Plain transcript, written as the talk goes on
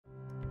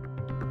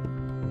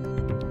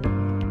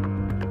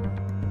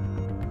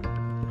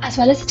As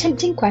well as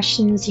attempting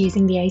questions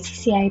using the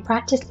ACCA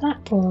Practice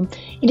Platform,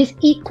 it is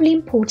equally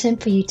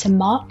important for you to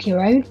mark your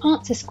own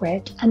answer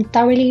script and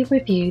thoroughly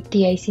review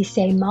the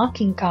ACCA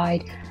marking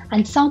guide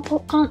and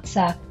sample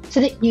answer so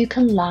that you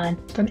can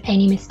learn from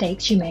any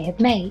mistakes you may have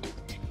made.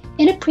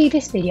 In a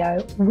previous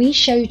video, we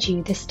showed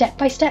you the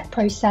step-by-step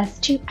process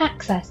to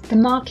access the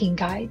marking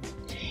guides.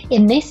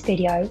 In this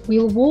video, we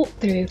will walk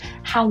through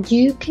how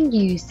you can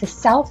use the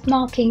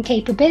self-marking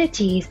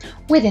capabilities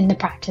within the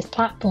Practice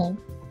Platform.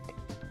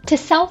 To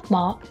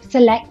self-mark,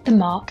 select the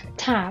Mark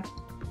tab.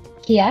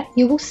 Here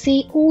you will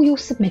see all your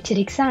submitted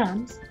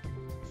exams.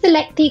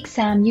 Select the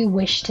exam you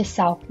wish to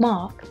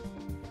self-mark.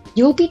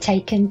 You'll be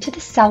taken to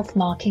the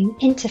SelfMarking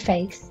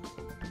Interface.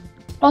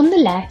 On the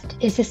left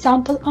is the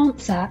sample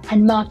answer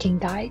and marking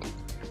guide.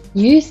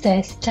 Use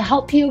this to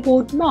help you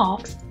award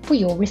marks for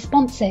your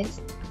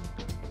responses.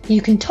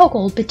 You can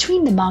toggle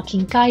between the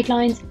marking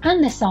guidelines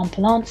and the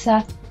sample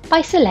answer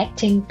by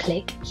selecting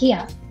Click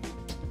here.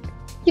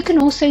 You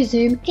can also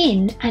zoom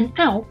in and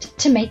out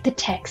to make the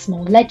text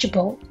more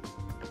legible.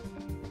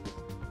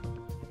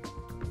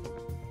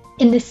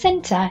 In the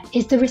centre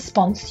is the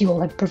response you will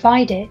have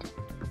provided.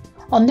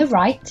 On the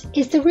right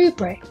is the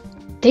rubric.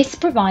 This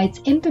provides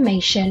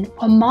information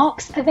on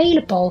marks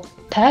available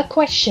per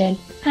question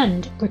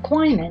and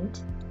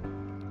requirement.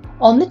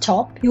 On the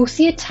top, you'll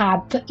see a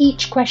tab for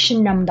each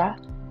question number,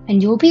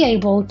 and you'll be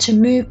able to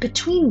move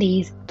between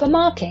these for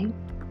marking.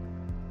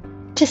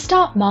 To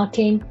start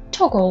marking,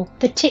 toggle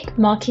the tick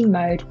marking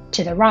mode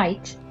to the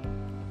right.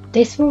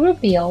 This will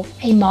reveal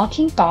a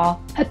marking bar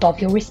above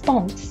your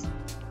response.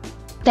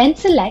 Then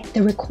select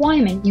the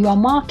requirement you are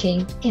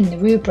marking in the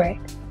rubric.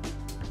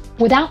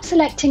 Without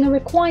selecting a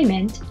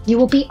requirement, you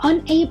will be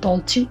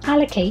unable to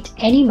allocate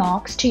any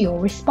marks to your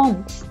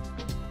response.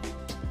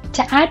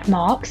 To add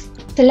marks,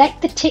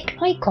 select the tick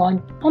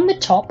icon on the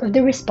top of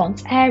the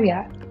response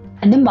area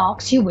and the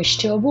marks you wish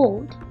to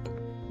award.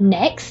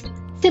 Next,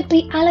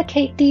 simply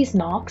allocate these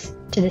marks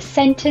to the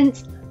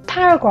sentence,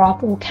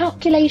 paragraph or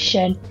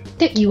calculation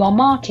that you are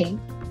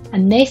marking,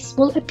 and this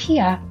will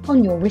appear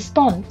on your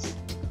response.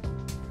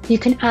 You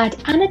can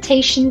add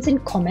annotations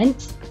and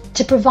comments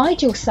to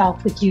provide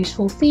yourself with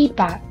useful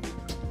feedback.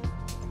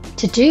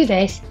 To do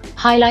this,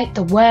 highlight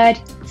the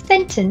word,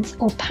 sentence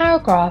or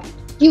paragraph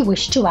you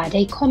wish to add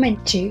a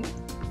comment to.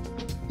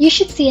 You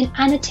should see an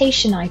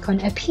annotation icon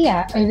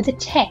appear over the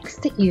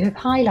text that you have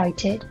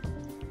highlighted.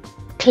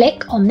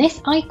 Click on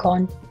this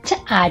icon to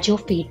add your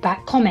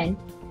feedback comment.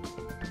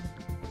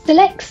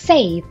 Select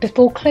Save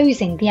before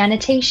closing the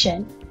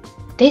annotation.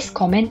 This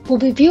comment will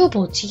be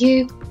viewable to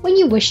you when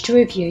you wish to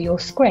review your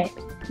script.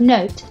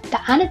 Note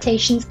that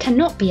annotations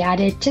cannot be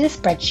added to the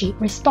spreadsheet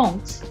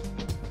response.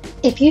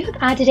 If you have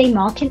added a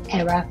marking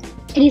error,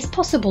 it is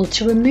possible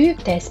to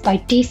remove this by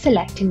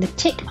deselecting the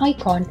tick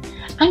icon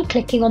and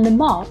clicking on the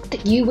mark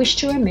that you wish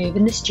to remove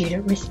in the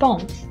student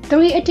response.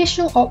 3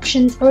 additional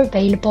options are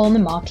available on the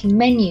marking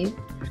menu.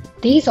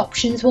 These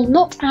options will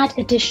not add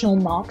additional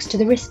marks to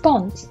the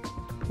response.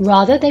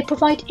 Rather, they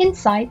provide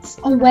insights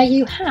on where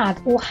you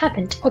have or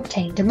haven't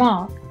obtained a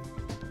mark.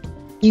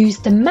 Use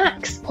the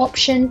Max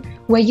option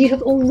where you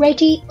have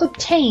already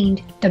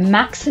obtained the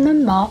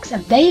maximum marks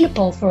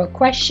available for a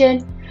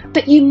question,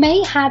 but you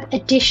may have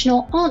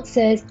additional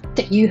answers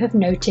that you have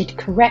noted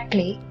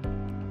correctly.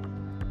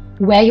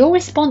 Where your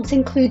response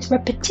includes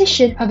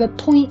repetition of a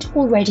point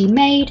already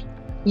made,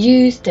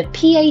 use the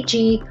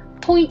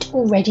PAG point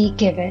already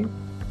given.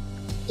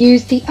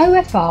 Use the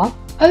OFR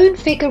own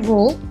figure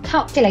rule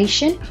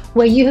calculation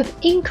where you have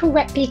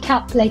incorrectly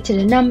calculated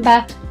a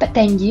number, but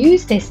then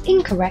use this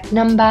incorrect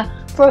number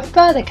for a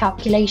further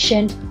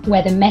calculation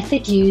where the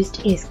method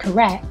used is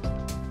correct.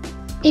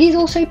 It is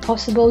also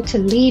possible to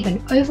leave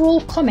an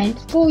overall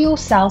comment for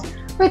yourself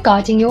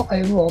regarding your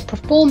overall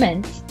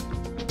performance.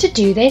 To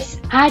do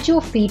this, add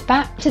your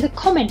feedback to the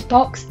comment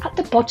box at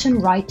the bottom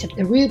right of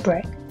the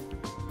rubric.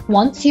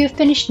 Once you have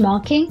finished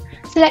marking,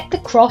 select the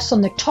cross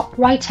on the top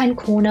right-hand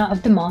corner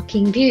of the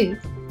marking view.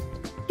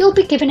 You'll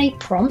be given a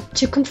prompt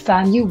to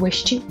confirm you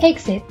wish to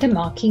exit the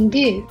marking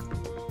view.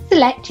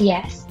 Select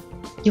Yes.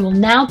 You will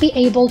now be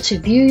able to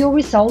view your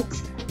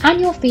results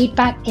and your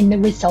feedback in the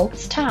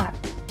Results tab.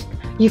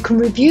 You can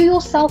review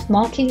your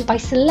self-marking by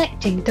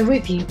selecting the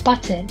Review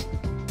button.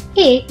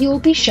 Here you will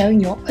be shown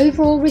your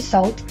overall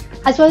result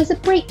as well as a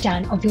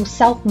breakdown of your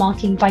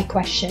self-marking by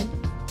question.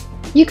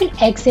 You can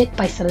exit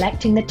by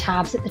selecting the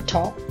tabs at the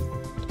top.